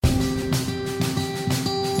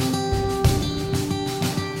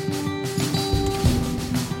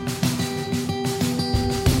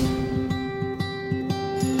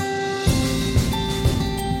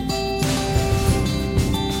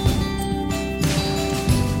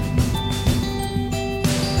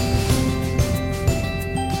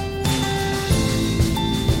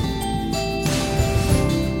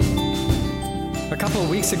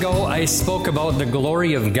weeks ago, I spoke about the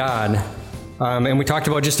glory of God, and we talked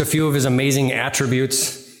about just a few of his amazing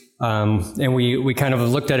attributes, and we kind of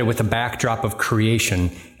looked at it with the backdrop of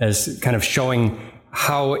creation as kind of showing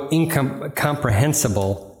how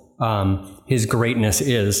incomprehensible his greatness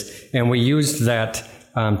is. And we used that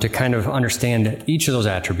to kind of understand each of those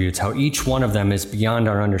attributes, how each one of them is beyond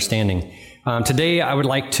our understanding. Today, I would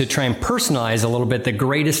like to try and personalize a little bit the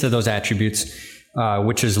greatest of those attributes,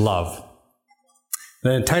 which is love.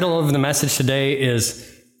 The title of the message today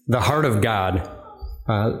is The Heart of God.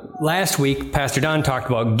 Last week, Pastor Don talked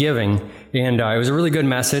about giving, and it was a really good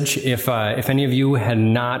message. If any of you had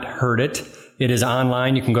not heard it, it is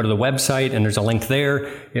online. You can go to the website, and there's a link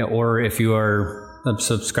there. Or if you are a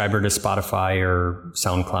subscriber to Spotify or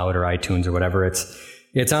SoundCloud or iTunes or whatever,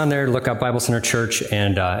 it's on there. Look up Bible Center Church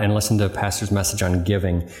and listen to Pastor's message on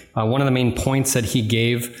giving. One of the main points that he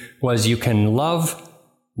gave was you can love.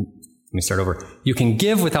 Let me start over. You can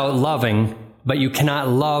give without loving, but you cannot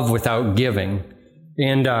love without giving.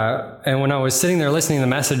 And when I was sitting there listening to the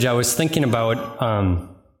message, I was thinking about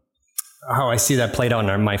how I see that played out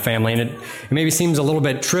in my family. And it maybe seems a little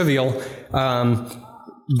bit trivial,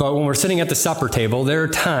 but when we're sitting at the supper table, there are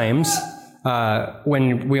times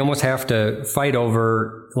when we almost have to fight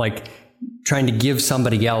over, like, trying to give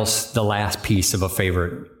somebody else the last piece of a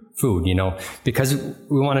favorite food, because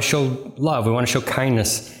we want to show love. We want to show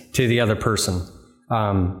kindness to the other person.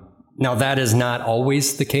 Now, that is not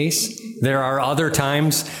always the case. There are other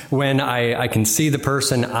times when I can see the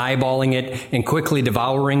person eyeballing it and quickly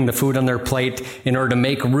devouring the food on their plate in order to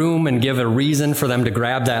make room and give a reason for them to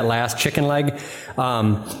grab that last chicken leg.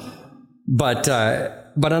 But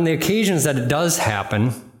on the occasions that it does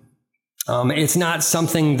happen, it's not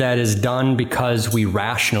something that is done because we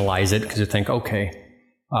rationalize it, because we think, okay,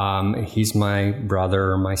 he's my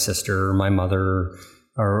brother or my sister or my mother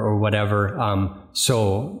or whatever.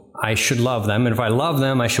 So I should love them. And if I love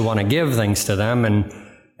them, I should want to give things to them.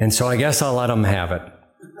 And so I guess I'll let them have it.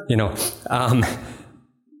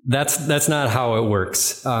 That's not how it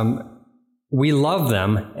works. We love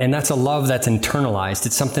them, and that's a love that's internalized.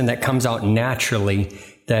 It's something that comes out naturally,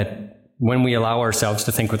 that when we allow ourselves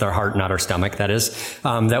to think with our heart, not our stomach, that is,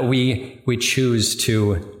 that we choose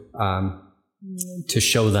to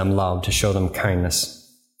show them love, to show them kindness.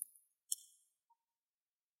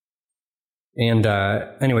 And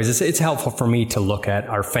anyways, it's helpful for me to look at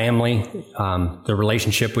our family, the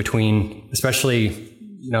relationship between, especially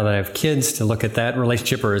now that I have kids, to look at that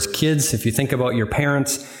relationship, or as kids, if you think about your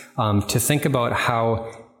parents, to think about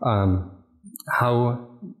how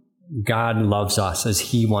God loves us as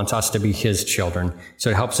he wants us to be his children. So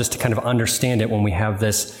it helps us to kind of understand it when we have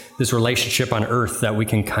this relationship on earth that we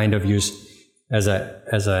can kind of use as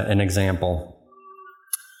an example.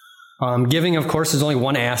 Giving, of course, is only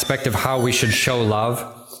one aspect of how we should show love.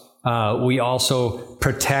 We also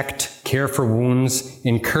protect, care for wounds,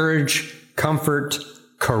 encourage, comfort,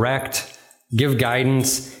 correct, give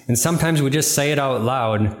guidance, and sometimes we just say it out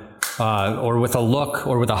loud, or with a look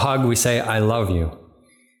or with a hug, we say, I love you.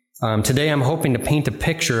 Today I'm hoping to paint a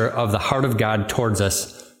picture of the heart of God towards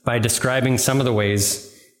us by describing some of the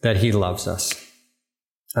ways that he loves us.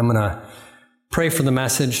 I'm going to pray for the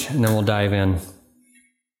message, and then we'll dive in.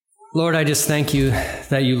 Lord, I just thank you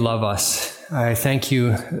that you love us. I thank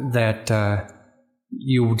you that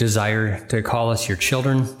you desire to call us your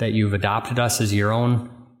children, that you've adopted us as your own.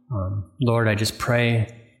 Lord, I just pray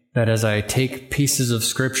that as I take pieces of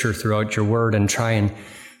Scripture throughout your word and try and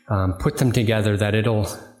put them together, that it'll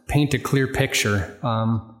paint a clear picture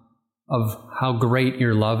of how great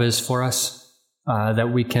your love is for us,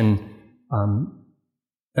 that we can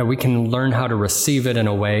learn how to receive it in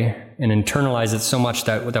a way and internalize it so much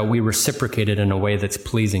that we reciprocate it in a way that's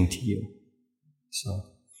pleasing to you. So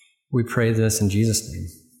we pray this in Jesus' name.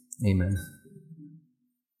 Amen.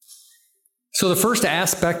 So the first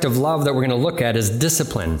aspect of love that we're going to look at is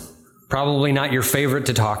discipline. Probably not your favorite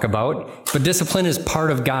to talk about, but discipline is part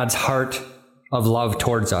of God's heart of love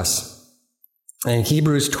towards us. In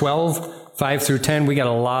Hebrews 12, 5 through 10, we got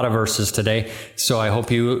a lot of verses today, so I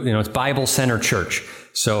hope it's Bible Center Church,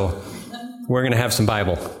 so we're going to have some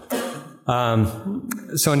Bible.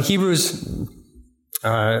 So in Hebrews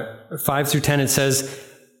 5 through 10, it says,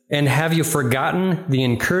 "And have you forgotten the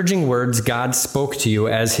encouraging words God spoke to you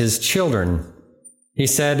as his children? He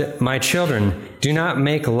said, 'My children, do not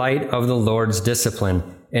make light of the Lord's discipline,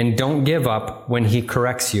 and don't give up when he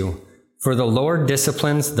corrects you. For the Lord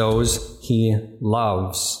disciplines those he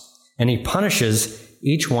loves, and he punishes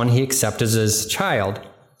each one he accepts as his child.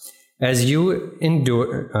 As you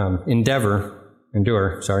endure,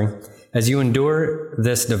 as you endure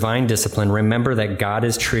this divine discipline, remember that God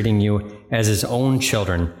is treating you as his own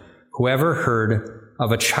children. Whoever heard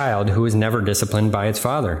of a child who is never disciplined by its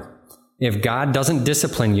father? If God doesn't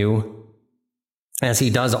discipline you as he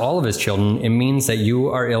does all of his children, it means that you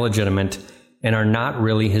are illegitimate and are not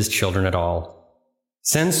really his children at all.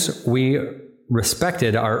 Since we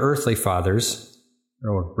respected our earthly fathers,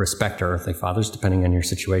 or respect our earthly fathers, depending on your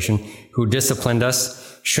situation, who disciplined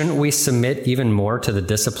us, shouldn't we submit even more to the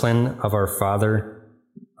discipline of our Father,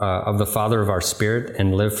 of the Father of our spirit,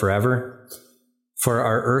 and live forever? For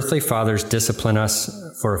our earthly fathers discipline us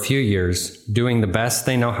for a few years, doing the best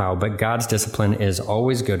they know how, but God's discipline is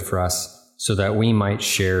always good for us, so that we might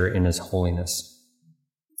share in his holiness.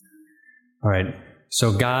 All right,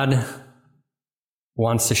 so God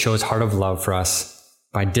wants to show his heart of love for us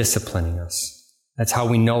by disciplining us. That's how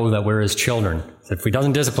we know that we're his children. If he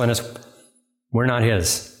doesn't discipline us, we're not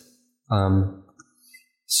his. Or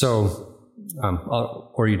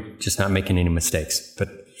you're just not making any mistakes. But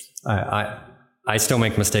I still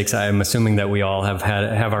make mistakes. I'm assuming that we all have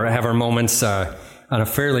our moments on a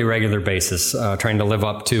fairly regular basis, trying to live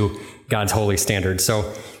up to God's holy standards.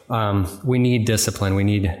 So we need discipline. We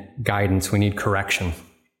need guidance. We need correction.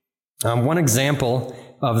 One example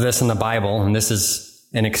of this in the Bible, and this is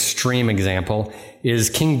an extreme example, is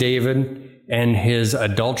King David and his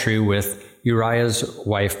adultery with Uriah's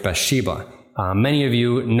wife Bathsheba. Many of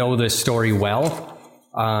you know this story well,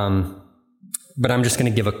 but I'm just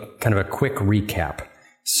going to give a kind of a quick recap.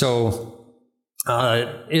 So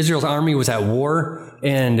Israel's army was at war,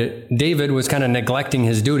 and David was kind of neglecting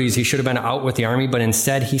his duties. He should have been out with the army, but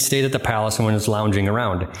instead he stayed at the palace and was lounging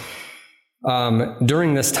around.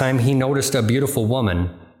 During this time, he noticed a beautiful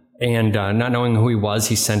woman, and not knowing who he was,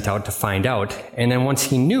 he sent out to find out. And then once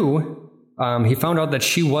he knew, he found out that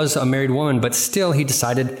she was a married woman, but still he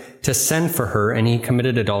decided to send for her, and he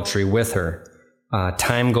committed adultery with her.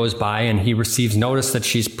 Time goes by, and he receives notice that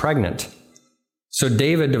she's pregnant. So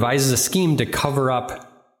David devises a scheme to cover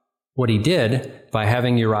up what he did by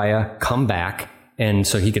having Uriah come back, and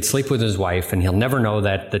so he could sleep with his wife, and he'll never know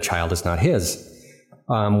that the child is not his.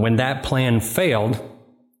 When that plan failed,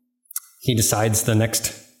 he decides the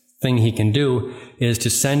next thing he can do is to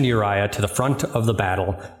send Uriah to the front of the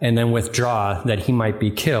battle and then withdraw that he might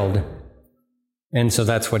be killed. And so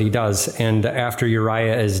that's what he does. And after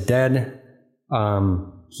Uriah is dead,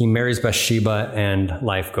 he marries Bathsheba and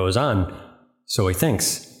life goes on. So he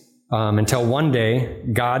thinks. Until one day,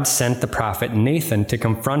 God sent the prophet Nathan to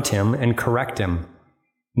confront him and correct him.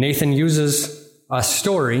 Nathan uses a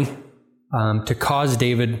story to cause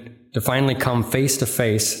David to finally come face to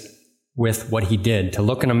face with what he did, to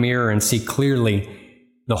look in a mirror and see clearly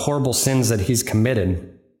the horrible sins that he's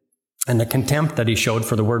committed and the contempt that he showed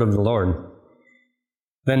for the word of the Lord.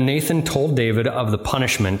 Then Nathan told David of the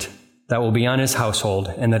punishment that will be on his household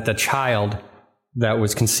and that the child that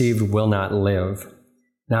was conceived will not live.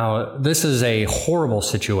 Now, this is a horrible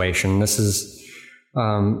situation. This is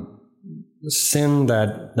sin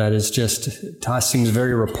that is just, to us, seems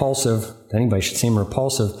very repulsive. To anybody should seem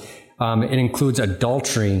repulsive. It includes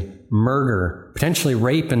adultery, murder, potentially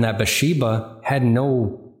rape, and that Bathsheba had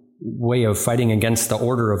no way of fighting against the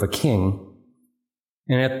order of a king.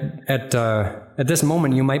 And at this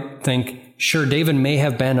moment, you might think, sure, David may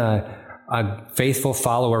have been a faithful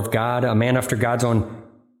follower of God, a man after God's own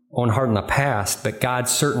heart in the past, but God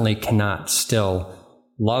certainly cannot still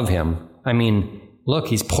love him. I mean, look,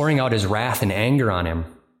 he's pouring out his wrath and anger on him.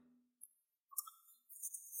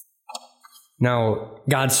 Now,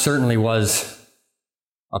 God certainly was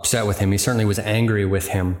upset with him. He certainly was angry with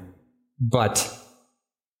him. But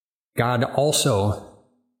God also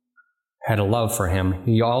had a love for him.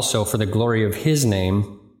 He also, for the glory of his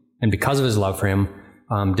name, and because of his love for him,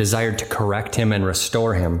 desired to correct him and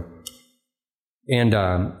restore him.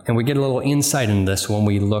 And we get a little insight in this when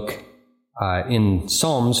we look in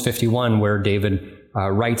Psalms 51, where David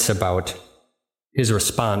writes about his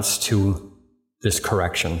response to this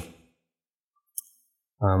correction.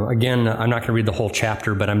 Again, I'm not going to read the whole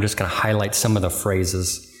chapter, but I'm just going to highlight some of the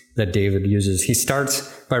phrases that David uses. He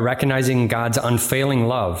starts by recognizing God's unfailing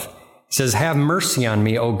love. He says, "Have mercy on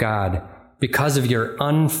me, O God, because of your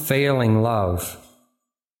unfailing love."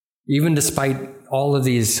 Even despite all of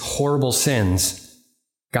these horrible sins,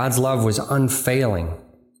 God's love was unfailing.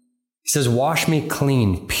 He says, "Wash me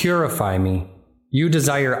clean, purify me. You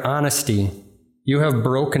desire honesty. You have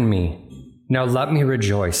broken me. Now let me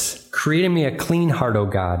rejoice. Create in me a clean heart, O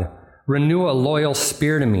God. Renew a loyal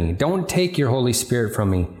spirit in me. Don't take your Holy Spirit from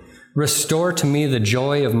me. Restore to me the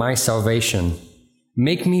joy of my salvation.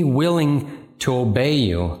 Make me willing to obey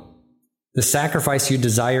you. The sacrifice you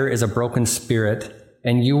desire is a broken spirit,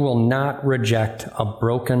 and you will not reject a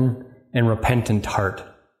broken and repentant heart.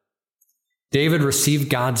 David received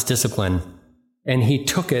God's discipline, and he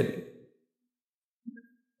took it,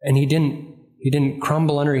 and he didn't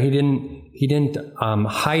crumble under it. He didn't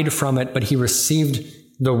hide from it, but he received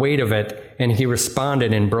the weight of it, and he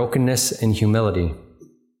responded in brokenness and humility.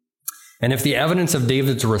 And if the evidence of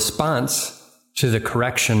David's response to the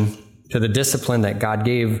correction, to the discipline that God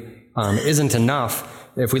gave, isn't enough,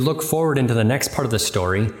 if we look forward into the next part of the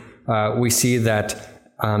story, we see that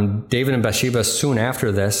David and Bathsheba, soon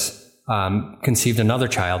after this, conceived another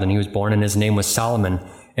child, and he was born, and his name was Solomon.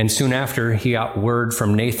 And soon after, he got word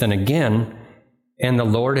from Nathan again, and the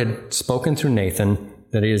Lord had spoken through Nathan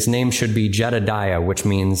that his name should be Jedediah, which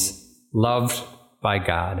means loved by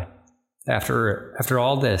God. After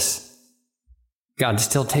all this, God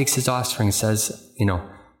still takes his offspring and says,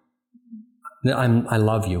 I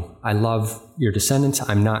love you. I love your descendants.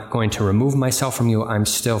 I'm not going to remove myself from you. I'm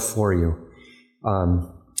still for you.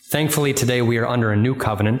 Thankfully, today we are under a new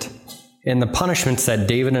covenant, and the punishments that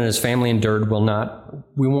David and his family endured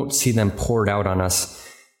we won't see them poured out on us,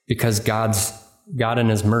 because God in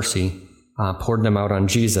his mercy poured them out on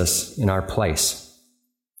Jesus in our place.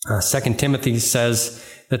 2 Timothy says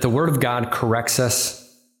that the Word of God corrects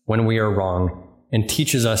us when we are wrong and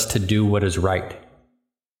teaches us to do what is right.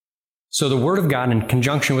 So the Word of God, in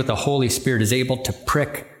conjunction with the Holy Spirit, is able to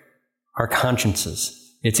prick our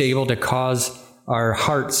consciences. It's able to cause our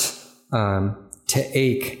hearts to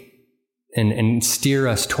ache and steer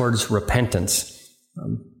us towards repentance.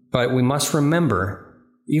 But we must remember,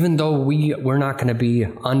 even though we're not going to be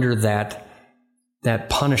under that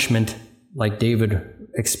punishment like David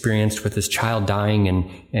experienced with his child dying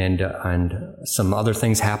and some other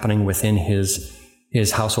things happening within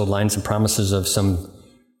his household lines and promises of some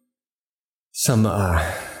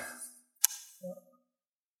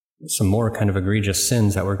more kind of egregious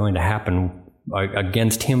sins that were going to happen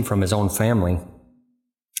against him from his own family.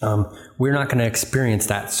 We're not going to experience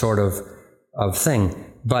that sort of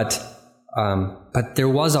thing, but there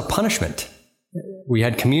was a punishment. We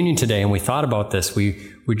had communion today, and we thought about this.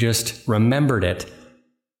 We just remembered it.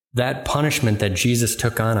 That punishment that Jesus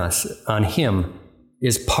took on him,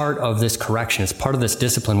 is part of this correction. It's part of this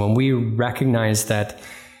discipline. When we recognize that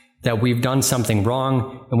we've done something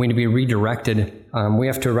wrong and we need to be redirected, we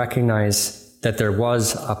have to recognize that there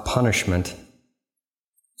was a punishment.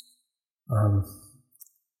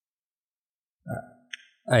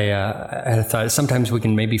 I thought sometimes we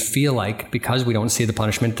can maybe feel like, because we don't see the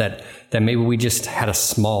punishment, that maybe we just had a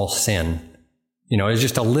small sin. It's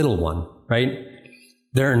just a little one, right?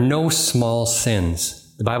 There are no small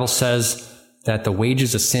sins. The Bible says that the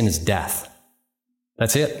wages of sin is death.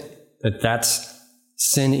 That's it. That's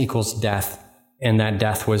sin equals death, and that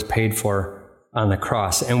death was paid for on the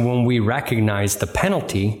cross. And when we recognize the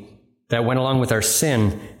penalty that went along with our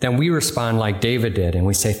sin, then we respond like David did, and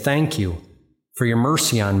we say, thank you for your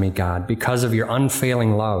mercy on me, God, because of your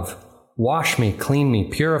unfailing love. Wash me, clean me,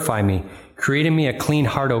 purify me, create in me a clean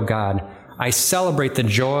heart, O God. I celebrate the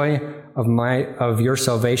joy of your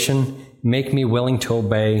salvation. Make me willing to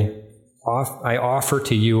obey. I offer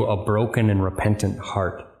to you a broken and repentant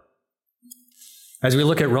heart. As we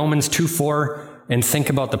look at Romans 2:4 and think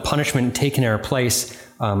about the punishment taken in our place,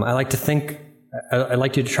 I'd like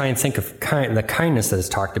you to try and think of the kindness that is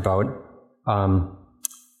talked about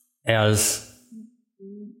as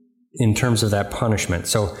in terms of that punishment.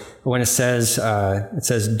 So when it says,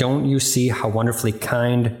 don't you see how wonderfully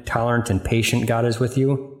kind, tolerant, and patient God is with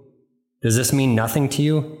you? Does this mean nothing to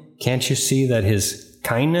you? Can't you see that his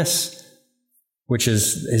kindness, which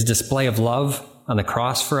is his display of love on the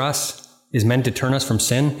cross for us, is meant to turn us from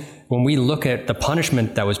sin? When we look at the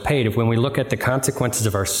punishment that was paid, when we look at the consequences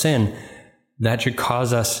of our sin, that should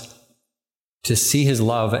cause us to see his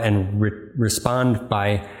love and respond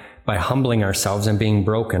by humbling ourselves and being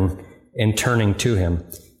broken and turning to him.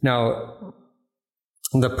 Now,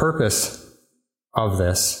 the purpose of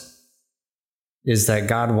this is that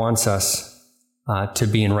God wants us to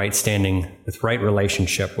be in right standing, with right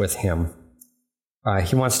relationship with him.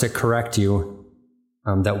 He wants to correct you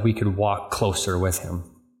that we could walk closer with him.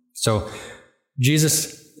 So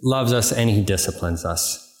Jesus loves us and he disciplines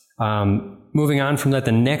us. Moving on from that,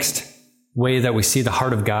 the next way that we see the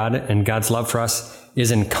heart of God and God's love for us is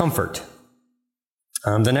in comfort.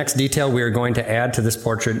 The next detail we are going to add to this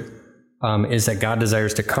portrait is that God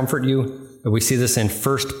desires to comfort you. We see this in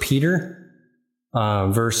 1 Peter,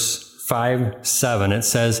 verse 5:7. It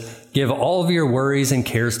says, give all of your worries and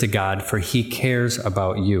cares to God, for he cares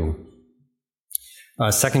about you.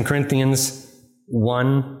 2 Corinthians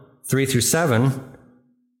 1:3-7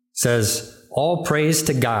 says, all praise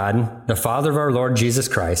to God, the Father of our Lord Jesus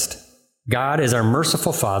Christ. God is our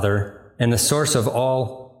merciful Father and the source of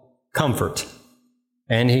all comfort.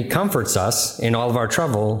 And he comforts us in all of our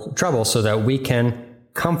trouble so that we can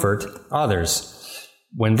comfort others.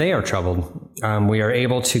 When they are troubled, we are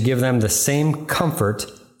able to give them the same comfort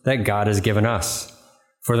that God has given us.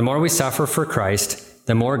 For the more we suffer for Christ,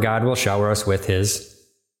 the more God will shower us with his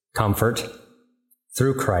comfort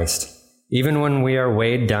through Christ. Even when we are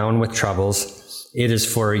weighed down with troubles, it is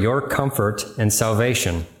for your comfort and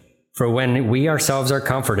salvation. For when we ourselves are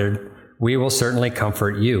comforted, we will certainly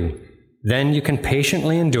comfort you. Then you can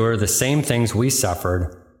patiently endure the same things we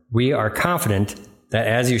suffered. We are confident that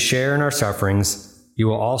as you share in our sufferings, you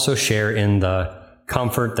will also share in the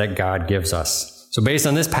comfort that God gives us. So based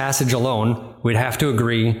on this passage alone, we'd have to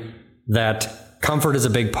agree that comfort is a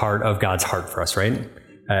big part of God's heart for us, right?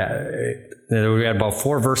 We had about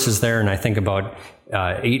 4 verses there, and I think about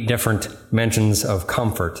 8 different mentions of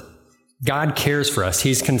comfort. God cares for us.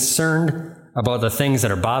 He's concerned about the things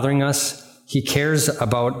that are bothering us. He cares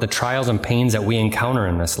about the trials and pains that we encounter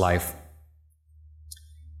in this life.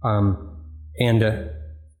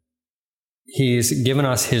 He's given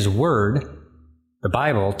us his word, the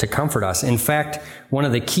Bible, to comfort us. In fact, one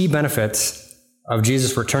of the key benefits of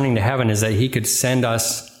Jesus returning to heaven is that he could send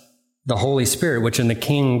us the Holy Spirit, which in the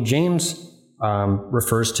King James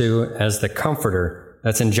refers to as the Comforter.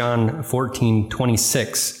 That's in John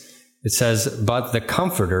 14:26. It says, "But the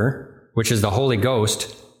Comforter, which is the Holy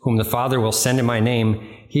Ghost, whom the Father will send in my name,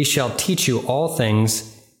 he shall teach you all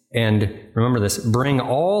things, and," remember this, "bring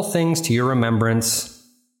all things to your remembrance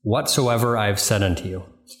whatsoever I have said unto you."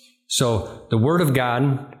 So the Word of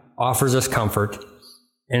God offers us comfort,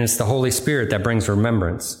 and it's the Holy Spirit that brings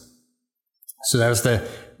remembrance. So that was the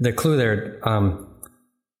clue there.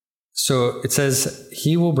 So it says,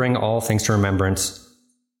 "He will bring all things to remembrance,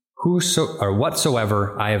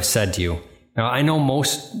 whatsoever I have said to you." Now, I know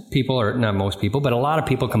most people, or not most people, but a lot of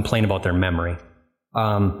people complain about their memory,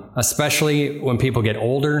 especially when people get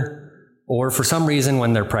older, or for some reason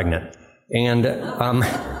when they're pregnant. And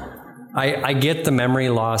I get the memory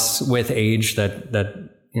loss with age that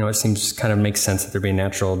it seems kind of makes sense that there be a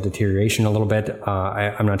natural deterioration a little bit.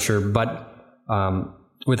 I'm not sure, but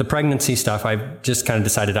with the pregnancy stuff, I've just kind of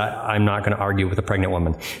decided I'm not going to argue with a pregnant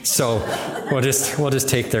woman. So we'll just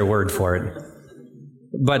take their word for it.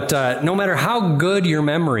 But no matter how good your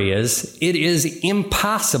memory is, it is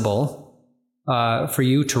impossible for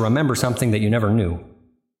you to remember something that you never knew,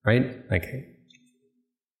 right?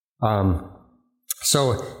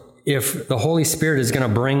 So if the Holy Spirit is going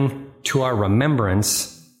to bring to our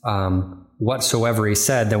remembrance whatsoever he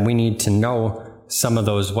said, then we need to know some of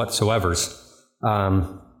those whatsoevers.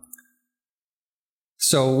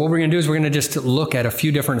 So what we're going to do is we're going to just look at a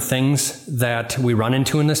few different things that we run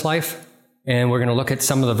into in this life, and we're going to look at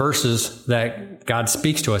some of the verses that God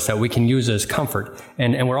speaks to us that we can use as comfort.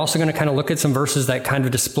 And we're also going to kind of look at some verses that kind of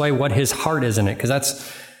display what his heart is in it, because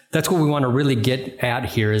that's what we want to really get at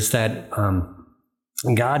here, is that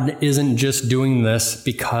God isn't just doing this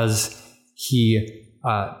because he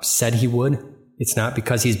said he would. It's not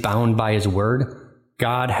because he's bound by his word.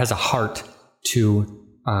 God has a heart to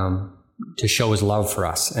show his love for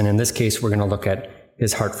us. And in this case, we're going to look at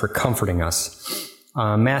his heart for comforting us.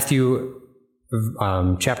 Matthew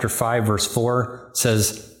chapter 5, verse 4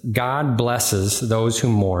 says, "God blesses those who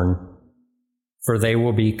mourn, for they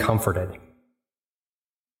will be comforted."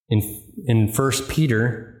 In 1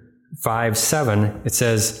 Peter 5:7, it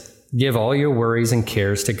says, "Give all your worries and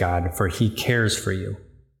cares to God, for he cares for you."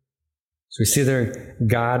 So we see there,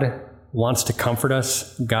 God wants to comfort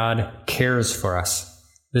us. God cares for us.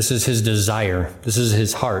 This is his desire. This is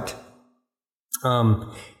his heart.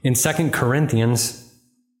 In 2 Corinthians,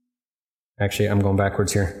 actually, I'm going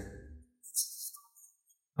backwards here.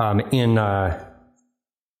 I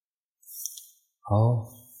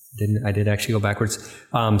did actually go backwards.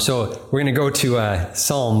 So we're going to go to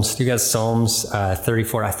Psalms. You guys, Psalms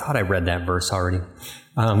 34. I thought I read that verse already.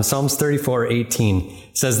 Psalms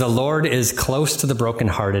 34:18 says, "The Lord is close to the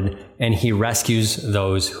brokenhearted, and he rescues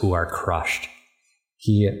those who are crushed."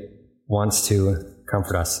 He wants to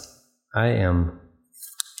comfort us. I am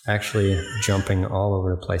actually jumping all over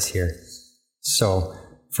the place here. So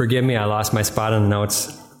forgive me, I lost my spot in the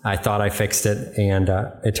notes. I thought I fixed it, and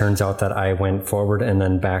it turns out that I went forward and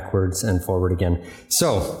then backwards and forward again.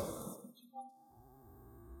 So,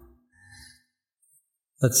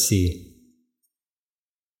 let's see.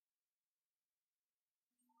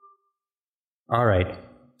 All right.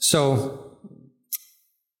 So,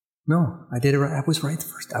 no, I did it right. I was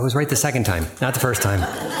right the second time, not the first time.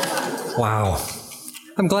 Wow.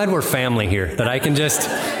 I'm glad we're family here, that I can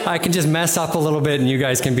just mess up a little bit and you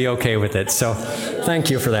guys can be okay with it. So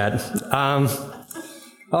thank you for that.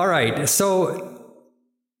 All right. So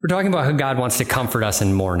we're talking about how God wants to comfort us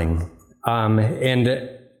in mourning. And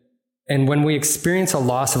when we experience a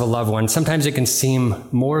loss of a loved one, sometimes it can seem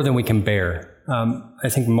more than we can bear. I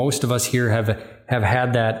think most of us here have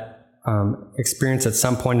had that experience at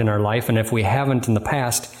some point in our life. And if we haven't in the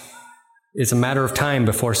past, it's a matter of time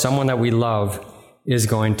before someone that we love is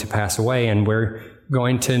going to pass away, and we're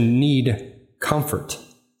going to need comfort.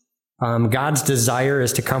 God's desire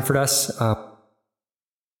is to comfort us.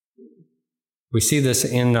 We see this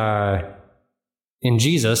in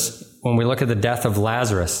Jesus when we look at the death of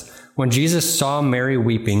Lazarus. When Jesus saw Mary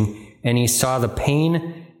weeping and he saw the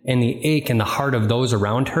pain and the ache in the heart of those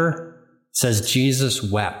around her, it says Jesus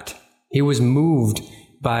wept. He was moved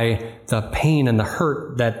by the pain and the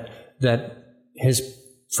hurt that his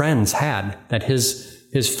friends had, that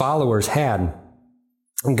his followers had.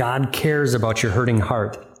 God cares about your hurting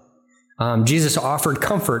heart. Jesus offered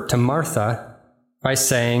comfort to Martha by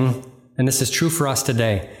saying, and this is true for us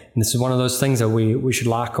today, and this is one of those things that we should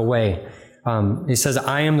lock away. He says,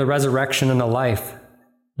 I am the resurrection and the life.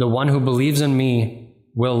 The one who believes in me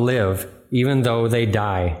will live, even though they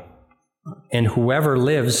die. And whoever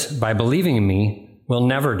lives by believing in me will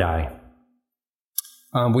never die.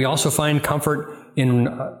 We also find comfort in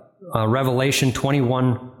Revelation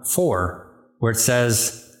 21:4, where it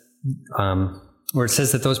says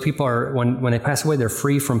that those people are, when they pass away, they're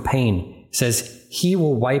free from pain. It says, He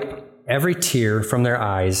will wipe every tear from their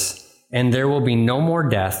eyes, and there will be no more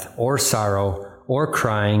death or sorrow or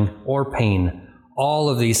crying or pain. All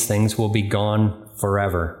of these things will be gone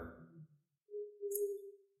forever.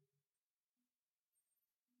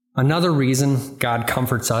 Another reason God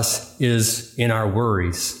comforts us is in our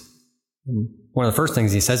worries. One of the first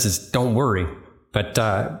things he says is, don't worry. But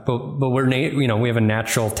we're, we have a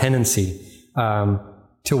natural tendency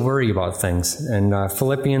to worry about things. And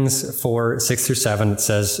Philippians 4:6-7, it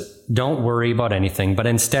says, don't worry about anything, but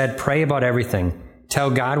instead pray about everything. Tell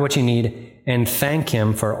God what you need and thank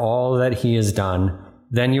Him for all that He has done.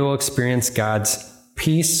 Then you will experience God's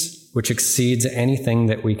peace, which exceeds anything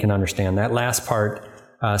that we can understand. That last part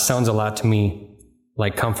sounds a lot to me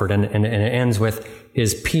like comfort, and it ends with,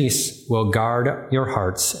 His peace will guard your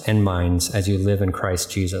hearts and minds as you live in Christ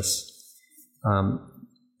Jesus.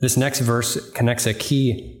 This next verse connects a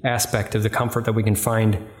key aspect of the comfort that we can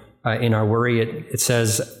find in our worry. It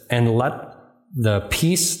says, and let the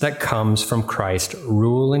peace that comes from Christ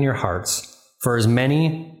rule in your hearts. For as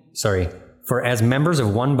members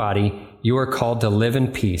of one body, you are called to live in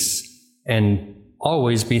peace and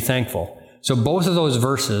always be thankful. So both of those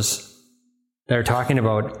verses that are talking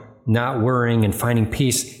about not worrying and finding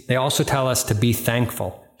peace, they also tell us to be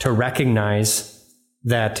thankful, to recognize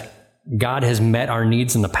that God has met our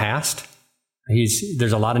needs in the past.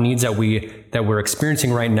 There's a lot of needs that we're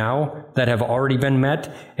experiencing right now that have already been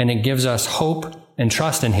met, and it gives us hope and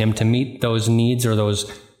trust in Him to meet those needs or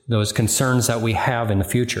those concerns that we have in the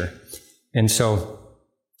future. And so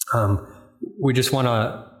we just want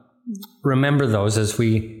to remember those as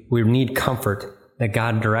we need comfort, that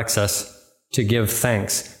God directs us to give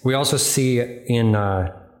thanks. We also see in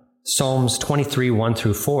Psalms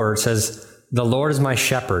 23:1-4, it says, the Lord is my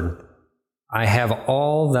shepherd. I have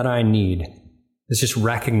all that I need. It's just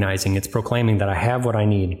recognizing, it's proclaiming that I have what I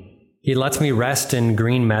need. He lets me rest in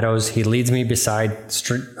green meadows. He leads me beside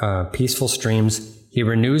peaceful streams. He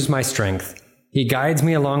renews my strength. He guides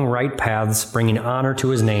me along right paths, bringing honor to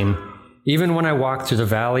His name. Even when I walk through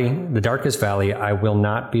the darkest valley, I will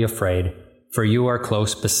not be afraid, for you are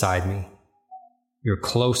close beside me. You're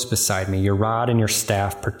close beside me. Your rod and your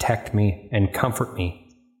staff protect me and comfort me.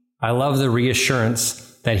 I love the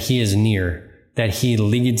reassurance that He is near, that He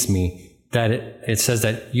leads me, that it says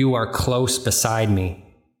that you are close beside me.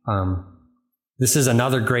 This is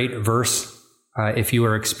another great verse if you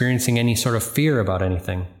are experiencing any sort of fear about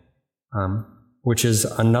anything, which is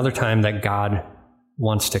another time that God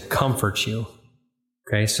wants to comfort you.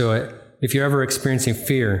 Okay, so if you're ever experiencing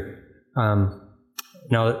fear,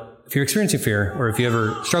 if you're experiencing fear, or if you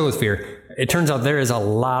ever struggle with fear, it turns out there is a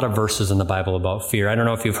lot of verses in the Bible about fear. I don't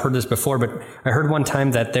know if you've heard this before, but I heard one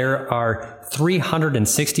time that there are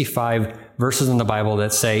 365 verses in the Bible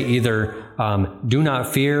that say either do not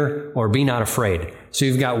fear or be not afraid. So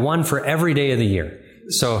you've got one for every day of the year.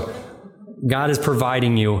 So God is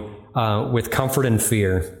providing you with comfort and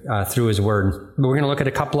fear through His Word. But we're going to look at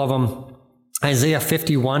a couple of them. Isaiah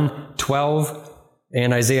 51:12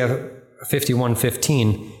 and Isaiah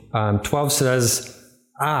 51:15. 12 says,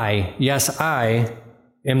 I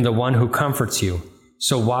am the one who comforts you.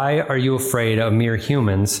 So why are you afraid of mere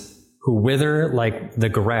humans who wither like the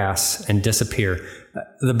grass and disappear?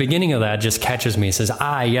 The beginning of that just catches me. It says,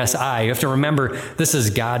 I, yes, I. You have to remember, this is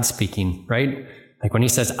God speaking, right? Like when he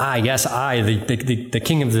says, I, yes, I, the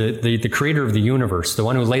king of the creator of the universe, the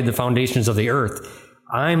one who laid the foundations of the earth,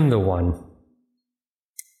 I'm the one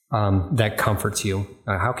that comforts you.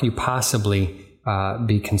 How can you possibly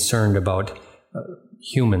be concerned about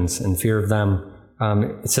humans and fear of them?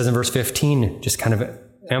 It says in verse 15, just kind of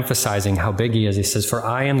emphasizing how big he is. He says, for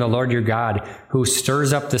I am the Lord your God who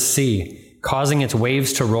stirs up the sea, causing its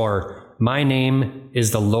waves to roar. My name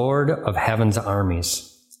is the Lord of heaven's armies.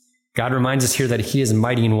 God reminds us here that he is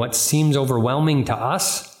mighty, and what seems overwhelming to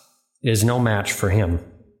us is no match for him.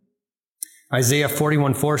 Isaiah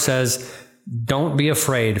 41:4 says, don't be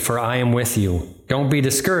afraid, for I am with you. Don't be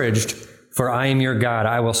discouraged, for I am your God.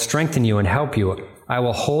 I will strengthen you and help you. I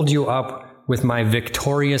will hold you up with my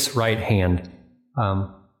victorious right hand.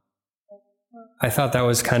 I thought that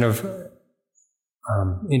was kind of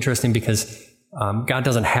interesting because God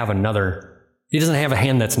doesn't have he doesn't have a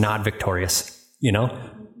hand that's not victorious, you know?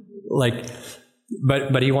 Like,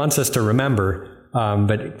 but he wants us to remember,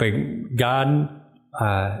 but God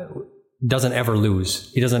doesn't ever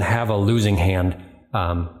lose. He doesn't have a losing hand.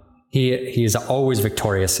 He is always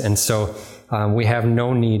victorious. And so we have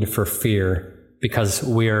no need for fear because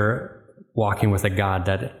we're walking with a God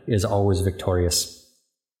that is always victorious.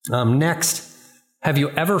 Next, have you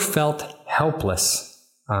ever felt helpless?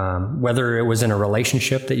 Whether it was in a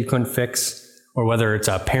relationship that you couldn't fix, or whether it's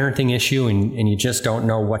a parenting issue and you just don't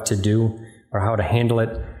know what to do or how to handle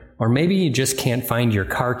it, or maybe you just can't find your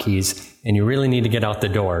car keys and you really need to get out the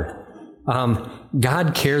door.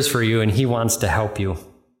 God cares for you and he wants to help you.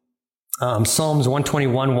 Psalms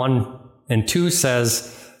 121:1-2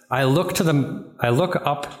 says, I look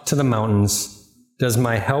up to the mountains. Does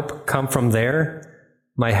my help come from there?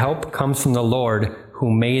 My help comes from the Lord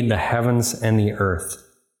who made the heavens and the earth.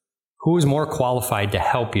 Who is more qualified to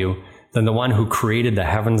help you than the one who created the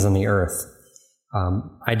heavens and the earth?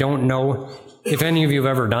 I don't know if any of you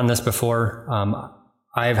have ever done this before.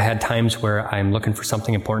 I've had times where I'm looking for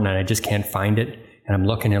something important and I just can't find it. And I'm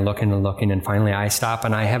looking and looking and looking. And finally I stop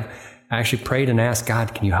and I actually prayed and asked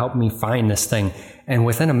God, can you help me find this thing? And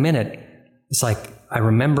within a minute, it's like I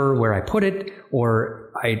remember where I put it,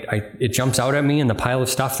 or it jumps out at me in the pile of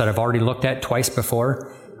stuff that I've already looked at twice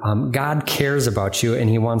before. God cares about you and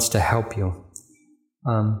he wants to help you.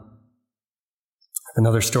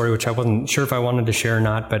 Another story, which I wasn't sure if I wanted to share or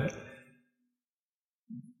not, but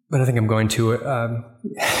I think I'm going to.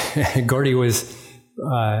 Gordy was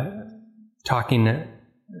talking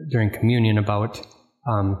during communion about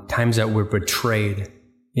times that we're betrayed,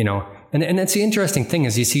 you know. And that's the interesting thing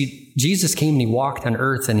is, you see, Jesus came and he walked on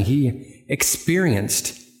earth and he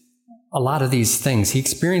experienced a lot of these things. He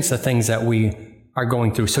experienced the things that we are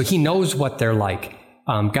going through. So he knows what they're like.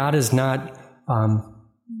 God is not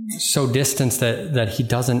so distant that he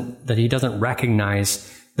doesn't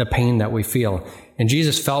recognize the pain that we feel. And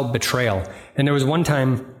Jesus felt betrayal. And there was one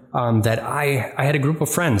time that I had a group of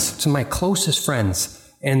friends, some of my closest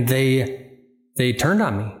friends, and they turned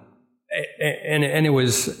on me. And it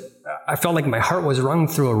was, I felt like my heart was wrung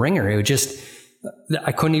through a ringer. It was just,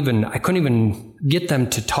 I couldn't even get them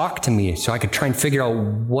to talk to me so I could try and figure out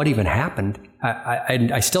what even happened.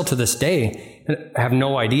 I still to this day have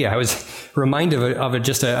no idea. I was reminded of it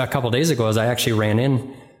just a couple of days ago as I actually ran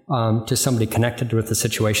in to somebody connected with the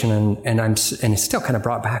situation, and it still kind of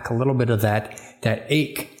brought back a little bit of that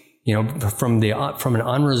ache, you know, from an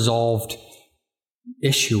unresolved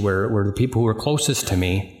issue where the people who were closest to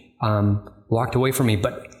me walked away from me.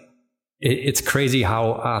 But it's crazy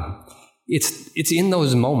how it's in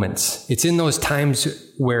those moments, it's in those times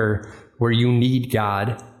where you need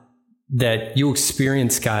God, that you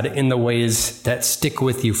experience God in the ways that stick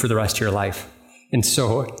with you for the rest of your life. And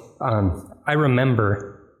so I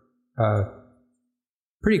remember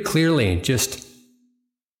pretty clearly just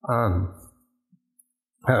I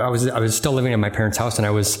was still living in my parents' house, and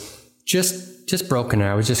I was just broken.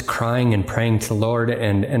 I was just crying and praying to the Lord,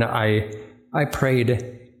 and I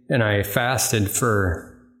prayed and I fasted for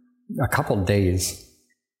a couple of days.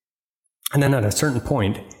 And then at a certain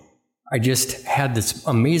point, I just had this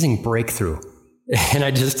amazing breakthrough. And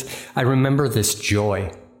I remember this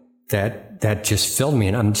joy that just filled me.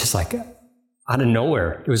 And I'm just like, out of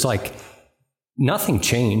nowhere, it was like nothing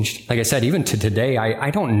changed. Like I said, even to today,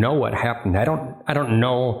 I don't know what happened. I don't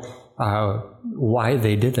know why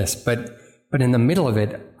they did this, but in the middle of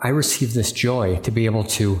it, I received this joy to be able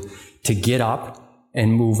to get up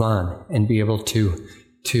and move on and be able to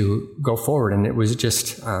go forward. And it was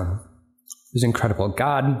just, it was incredible.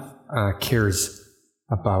 God cares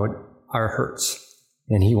about our hurts,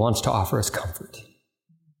 and he wants to offer us comfort.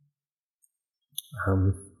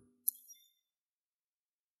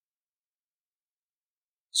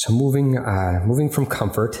 So moving from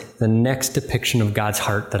comfort, the next depiction of God's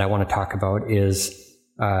heart that I want to talk about is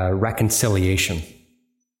reconciliation.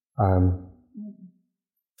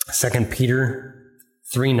 2 Peter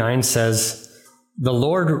 3:9 says, "The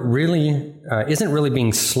Lord really isn't really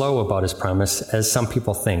being slow about his promise, as some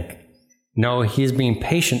people think. No, he is being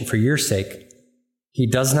patient for your sake. He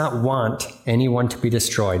does not want anyone to be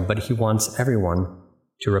destroyed, but he wants everyone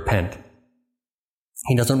to repent."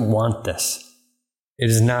 He doesn't want this. It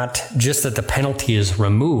is not just that the penalty is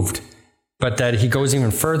removed, but that he goes even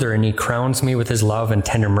further and he crowns me with his love and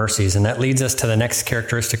tender mercies. And that leads us to the next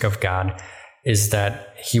characteristic of God, is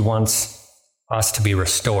that he wants us to be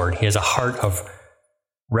restored. He has a heart of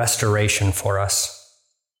restoration for us.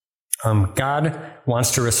 God wants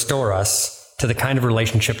to restore us to the kind of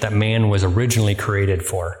relationship that man was originally created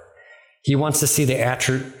for. He wants to see the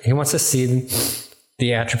attributes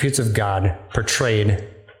of God portrayed.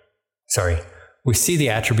 We see the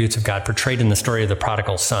attributes of God portrayed in the story of the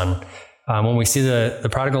prodigal son. When we see the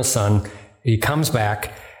prodigal son, he comes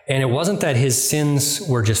back, and it wasn't that his sins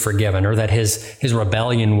were just forgiven or that his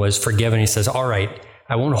rebellion was forgiven. He says, "All right,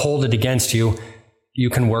 I won't hold it against you. You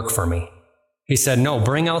can work for me." He said, "No,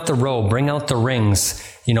 bring out the robe, bring out the rings.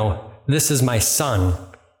 This is my son."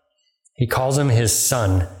 He calls him his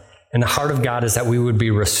son. And the heart of God is that we would be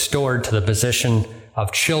restored to the position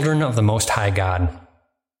of children of the Most High God.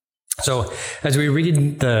 So as we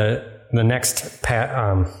read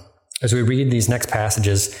as we read these next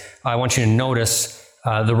passages, I want you to notice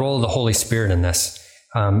the role of the Holy Spirit in this,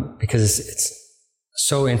 because it's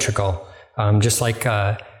so integral. Just like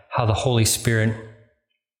how the Holy Spirit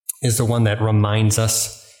is the one that reminds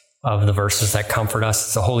us of the verses that comfort us.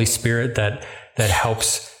 It's the Holy Spirit that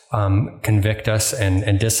helps convict us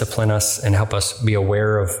and discipline us and help us be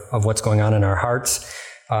aware of what's going on in our hearts.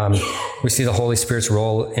 We see the Holy Spirit's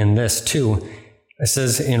role in this too. It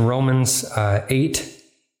says in Romans 8,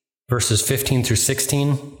 verses 15 through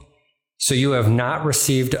 16, "So you have not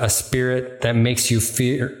received a spirit that makes you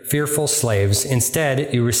fearful slaves.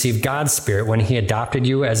 Instead, you received God's Spirit when he adopted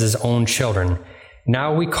you as his own children.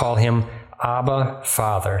 Now we call him Abba,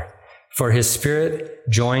 Father. For his Spirit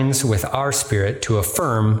joins with our spirit to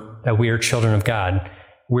affirm that we are children of God.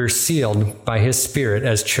 We're sealed by his Spirit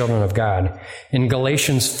as children of God." In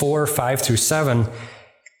Galatians 4, 5 through 7,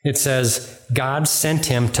 it says, "God sent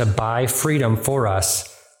him to buy freedom for us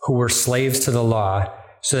who were slaves to the law,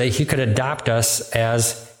 so that he could adopt us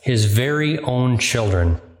as his very own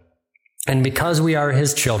children. And because we are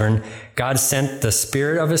his children, God sent the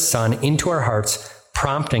Spirit of his Son into our hearts,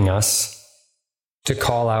 prompting us to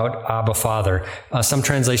call out, 'Abba, Father.'" Some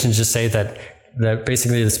translations just say that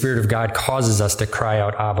basically the Spirit of God causes us to cry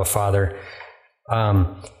out, "Abba, Father."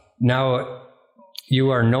 Now you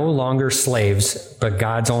are no longer slaves, but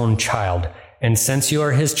God's own child. And since you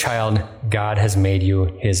are his child, God has made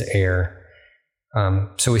you his heir.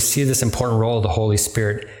 So we see this important role of the Holy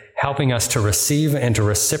Spirit helping us to receive and to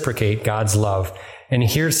reciprocate God's love. And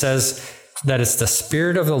here it says that it's the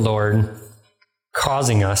Spirit of the Lord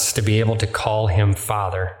causing us to be able to call him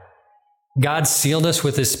Father. God sealed us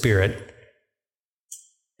with his Spirit,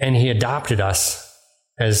 and he adopted us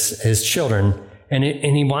as his children. And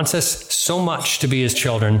he wants us so much to be his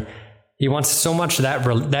children. He wants so much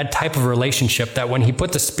that type of relationship that when he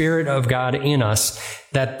put the Spirit of God in us,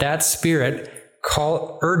 that Spirit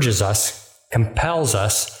urges us, compels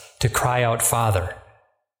us to cry out, "Father."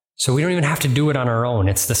 So we don't even have to do it on our own.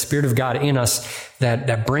 It's the Spirit of God in us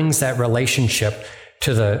that brings that relationship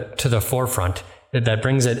to the forefront. That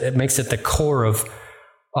brings it. It makes it the core of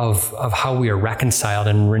how we are reconciled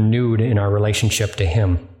and renewed in our relationship to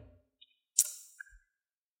him.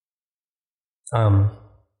 I'm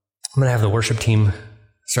going to have the worship team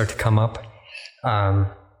start to come up.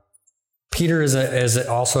 Peter is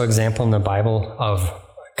also an example in the Bible of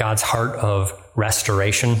God's heart of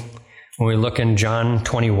restoration. When we look in John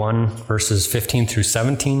 21, verses 15 through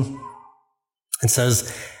 17, it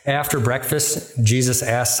says, "After breakfast, Jesus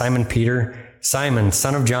asked Simon Peter, 'Simon,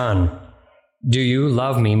 son of John, do you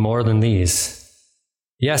love me more than these?'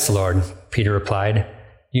 'Yes, Lord,' Peter replied.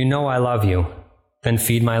 'You know I love you. Then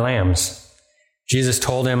feed my lambs.' Jesus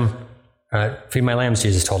told him, feed my lambs,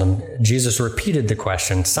 Jesus told him. Jesus repeated the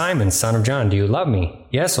question, 'Simon, son of John, do you love me?'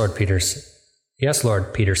 'Yes, Lord,' Peter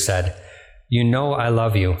said. 'You know I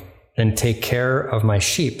love you. Then take care of my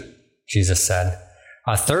sheep,' Jesus said.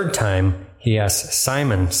 A third time, he asked,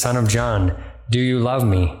 'Simon, son of John, do you love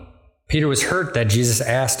me?' Peter was hurt that Jesus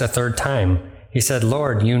asked a third time. He said,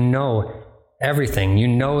 'Lord, you know everything. You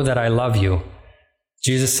know that I love you."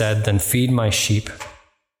 Jesus said, "Then feed my sheep."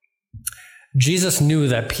 Jesus knew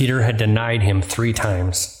that Peter had denied him 3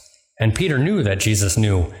 times. And Peter knew that Jesus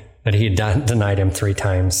knew that he had denied him 3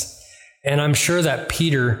 times. And I'm sure that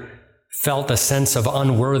Peter felt a sense of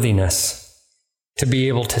unworthiness to be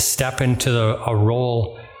able to step into a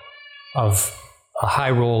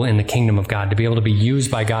high role in the kingdom of God, to be able to be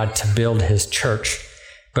used by God to build his church.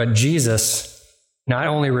 But Jesus not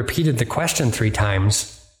only repeated the question 3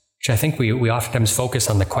 times, which I think we oftentimes focus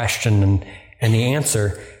on the question and the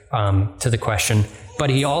answer to the question, but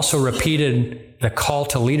he also repeated the call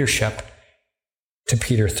to leadership to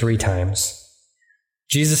Peter 3 times.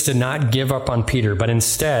 Jesus did not give up on Peter, but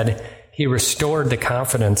instead he restored the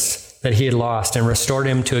confidence that he had lost and restored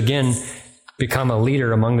him to again become a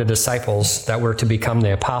leader among the disciples that were to become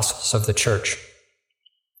the apostles of the church.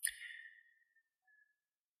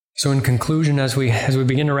 So in conclusion, as we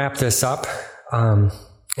begin to wrap this up,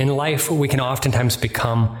 in life we can oftentimes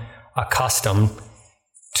become accustomed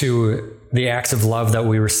to the acts of love that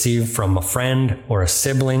we receive from a friend or a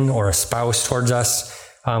sibling or a spouse towards us.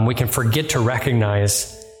 We can forget to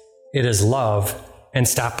recognize it as love and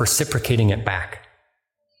stop reciprocating it back.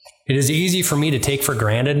 It is easy for me to take for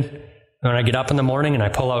granted when I get up in the morning and I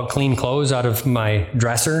pull out clean clothes out of my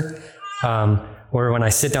dresser, or when I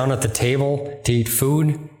sit down at the table to eat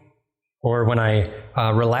food, or when I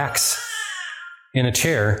relax in a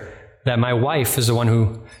chair, that my wife is the one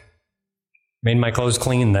who made my clothes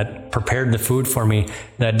clean, that prepared the food for me,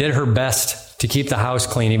 that did her best to keep the house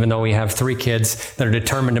clean, even though we have 3 kids that are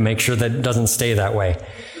determined to make sure that it doesn't stay that way.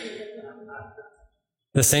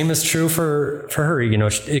 The same is true for her.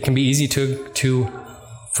 It can be easy to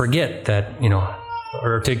forget that,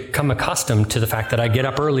 or to become accustomed to the fact that I get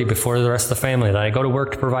up early before the rest of the family, that I go to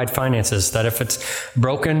work to provide finances, that if it's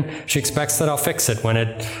broken, she expects that I'll fix it. When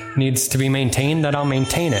it needs to be maintained, that I'll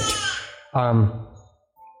maintain it.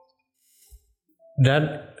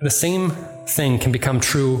 That the same thing can become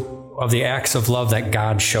true of the acts of love that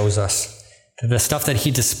God shows us. The stuff that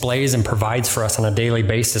he displays and provides for us on a daily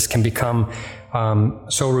basis can become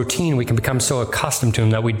so routine, we can become so accustomed to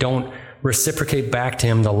him that we don't reciprocate back to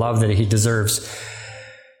him the love that he deserves.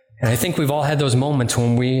 And I think we've all had those moments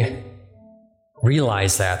when we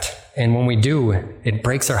realize that. And when we do, it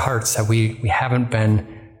breaks our hearts that we haven't been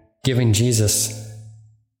giving Jesus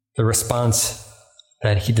the response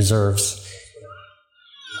that he deserves.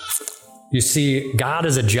 You see, God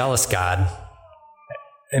is a jealous God.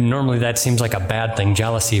 And normally that seems like a bad thing,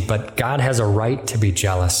 jealousy, but God has a right to be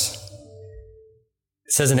jealous.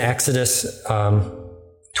 It says in Exodus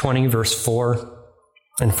 20, verse 4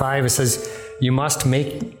 and 5, it says, You must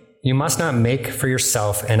not make for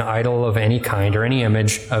yourself an idol of any kind or any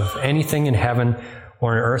image of anything in heaven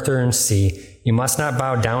or in earth or in sea. You must not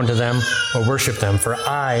bow down to them or worship them, for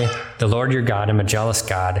I, the Lord your God, am a jealous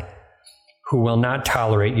God, who will not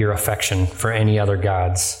tolerate your affection for any other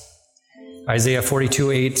gods. Isaiah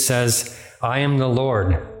 42:8 says, I am the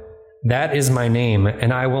Lord, that is my name,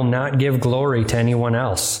 and I will not give glory to anyone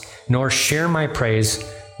else, nor share my praise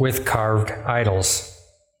with carved idols.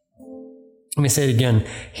 Let me say it again.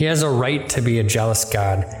 He has a right to be a jealous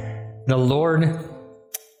God. The Lord,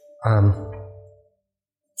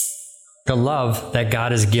 the love that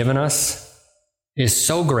God has given us is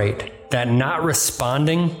so great that not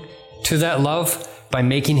responding to that love by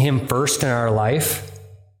making him first in our life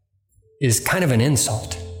is kind of an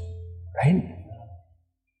insult, right?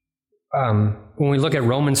 When we look at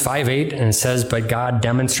Romans 5:8 and it says, but God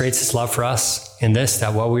demonstrates his love for us in this,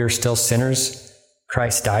 that while we were still sinners,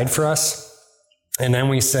 Christ died for us. And then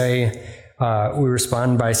we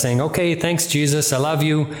respond by saying, okay, thanks, Jesus. I love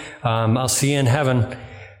you. I'll see you in heaven.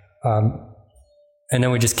 And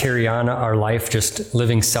then we just carry on our life just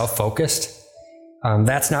living self-focused.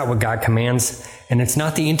 That's not what God commands. And it's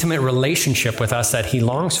not the intimate relationship with us that he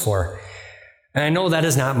longs for. And I know that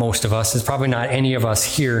is not most of us. It's probably not any of us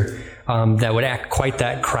here that would act quite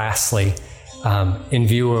that crassly in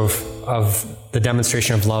view of the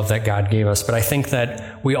demonstration of love that God gave us. But I think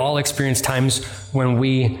that we all experience times when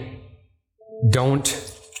we don't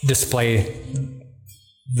display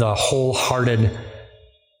the wholehearted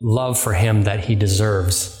love for him that he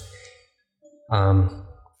deserves.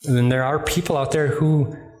 And there are people out there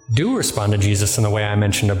who do respond to Jesus in the way I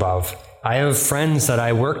mentioned above. I have friends that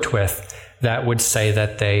I worked with that would say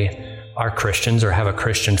that they are Christians or have a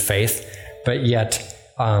Christian faith, but yet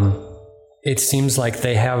it seems like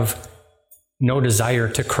they have no desire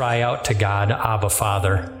to cry out to God, Abba,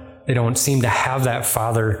 Father. They don't seem to have that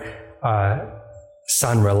father-son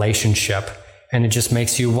relationship, and it just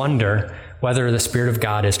makes you wonder whether the Spirit of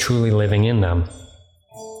God is truly living in them.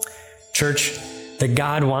 Church, the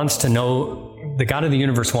God of the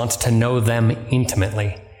universe wants to know them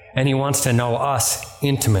intimately, and he wants to know us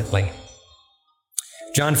intimately.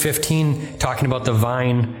 John 15, talking about the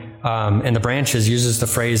vine and the branches, uses the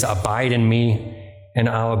phrase, abide in me and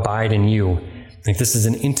I'll abide in you. I think this is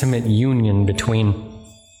an intimate union between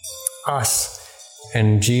us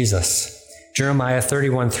and Jesus. Jeremiah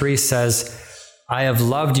 31:3 says, I have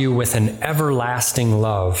loved you with an everlasting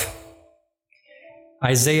love.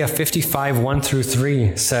 Isaiah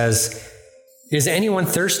 55:1-3 says, is anyone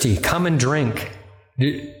thirsty? Come and drink.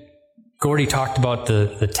 Gordy talked about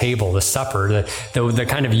the table, the supper, the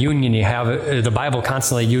kind of union you have. The Bible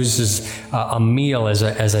constantly uses a meal as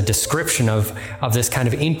a description of this kind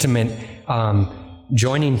of intimate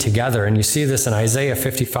joining together. And you see this in Isaiah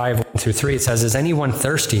 55:1-3. It says, is anyone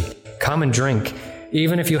thirsty? Come and drink.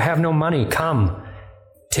 Even if you have no money, come.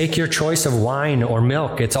 Take your choice of wine or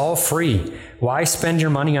milk. It's all free. Why spend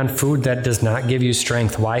your money on food that does not give you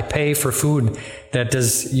strength? Why pay for food that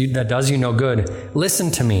does you no good? Listen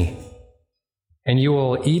to me, and you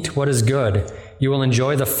will eat what is good. You will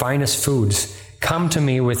enjoy the finest foods. Come to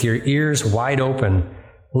me with your ears wide open.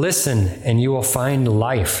 Listen, and you will find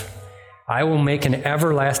life. I will make an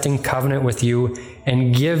everlasting covenant with you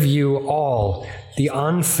and give you all the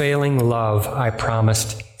unfailing love I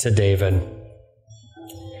promised to David.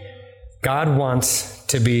 God wants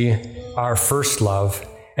to be our first love,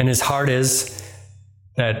 and his heart is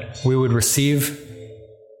that we would receive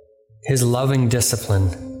his loving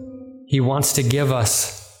discipline. He wants to give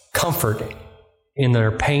us comfort in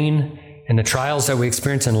their pain and the trials that we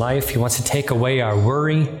experience in life. He wants to take away our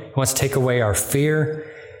worry. He wants to take away our fear.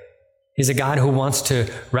 He's a God who wants to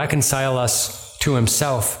reconcile us to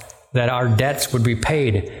himself, that our debts would be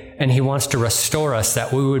paid, and he wants to restore us,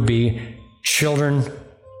 that we would be children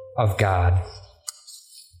of God.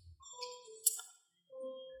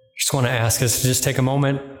 Just want to ask us to just take a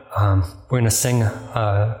moment. We're going to sing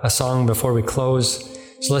a song before we close.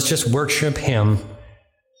 So let's just worship him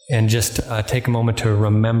and just take a moment to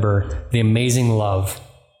remember the amazing love,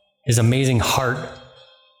 his amazing heart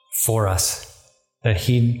for us, that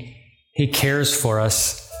he cares for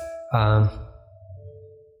us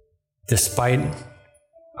despite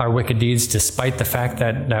our wicked deeds, despite the fact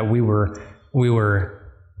that we were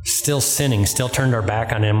still sinning, still turned our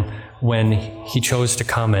back on him when he chose to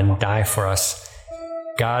come and die for us.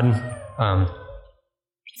 God's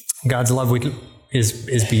love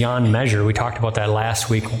is beyond measure. We talked about that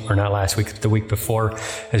the week before,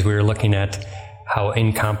 as we were looking at how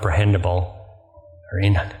incomprehensible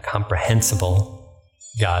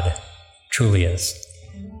God truly is.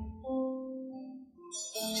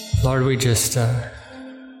 Lord, we just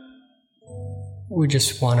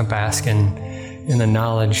want to bask in the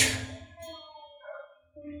knowledge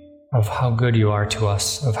of how good you are to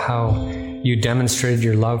us, of how you demonstrated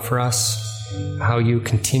your love for us, how you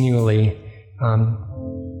continually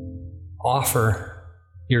offer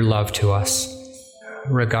your love to us,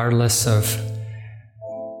 regardless of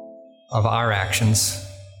our actions.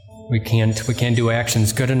 We can't do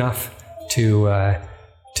actions good enough to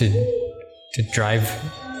drive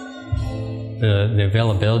the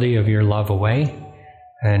availability of your love away,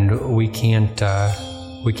 and we can't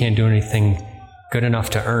do anything good enough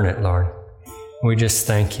to earn it, Lord. We just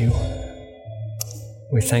thank you.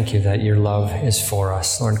 We thank you that your love is for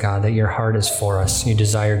us, Lord God, that your heart is for us, you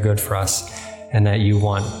desire good for us, and that you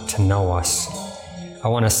want to know us. I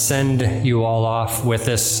want to send you all off with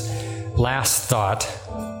this last thought.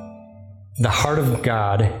 The heart of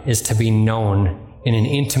God is to be known in an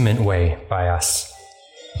intimate way by us.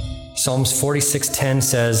 Psalms 46:10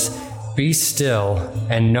 says, "Be still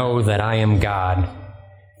and know that I am God.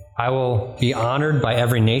 I will be honored by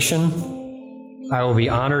every nation. I will be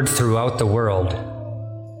honored throughout the world.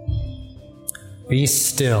 Be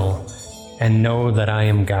still and know that I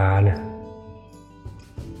am God."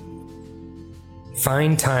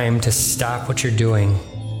 Find time to stop what you're doing.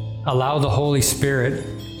 Allow the Holy Spirit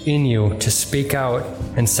in you to speak out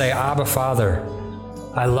and say, "Abba, Father,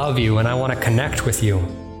 I love you and I want to connect with you.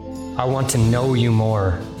 I want to know you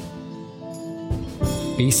more."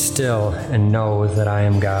 Be still and know that I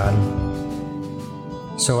am God.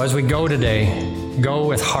 So as we go today, go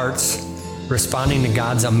with hearts responding to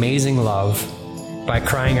God's amazing love by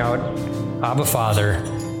crying out, "Abba, Father,"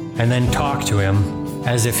 and then talk to him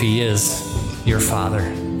as if he is your Father.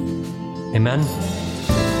 Amen?